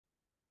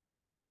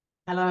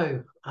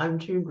Hello, I'm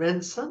June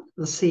Ranson,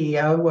 the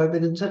CEO of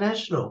Woburn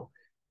International.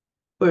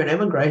 We're an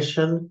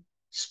immigration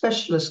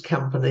specialist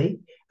company,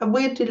 and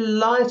we're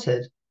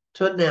delighted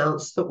to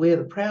announce that we're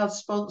the proud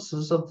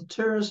sponsors of the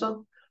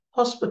tourism,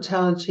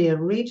 hospitality,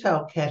 and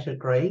retail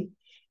category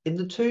in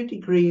the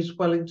 2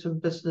 Wellington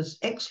Business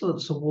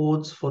Excellence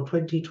Awards for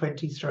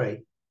 2023.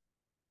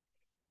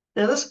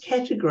 Now, this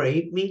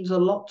category means a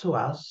lot to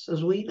us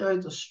as we know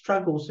the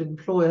struggles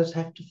employers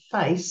have to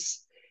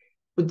face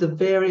with the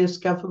various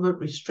government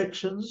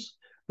restrictions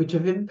which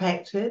have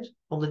impacted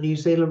on the New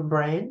Zealand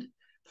brand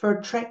for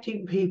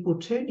attracting people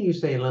to New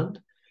Zealand,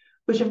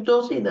 which have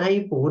not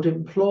enabled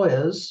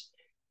employers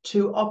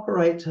to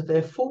operate to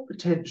their full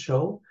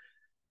potential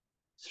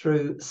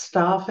through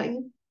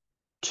staffing,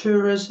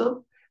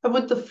 tourism, and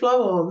with the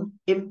flow-on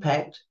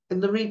impact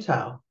in the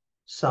retail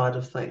side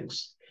of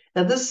things.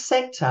 Now, this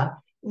sector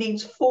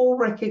needs full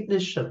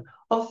recognition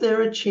of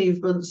their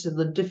achievements in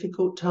the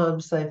difficult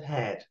times they've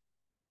had.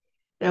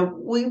 Now,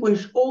 we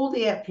wish all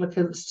the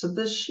applicants to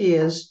this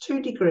year's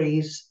 2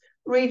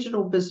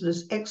 Regional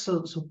Business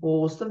Excellence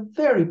Awards the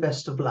very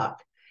best of luck,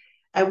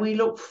 and we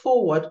look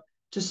forward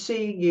to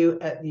seeing you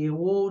at the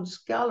awards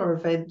gala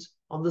event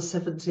on the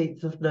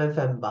 17th of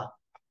November.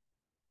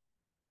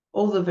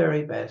 All the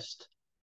very best.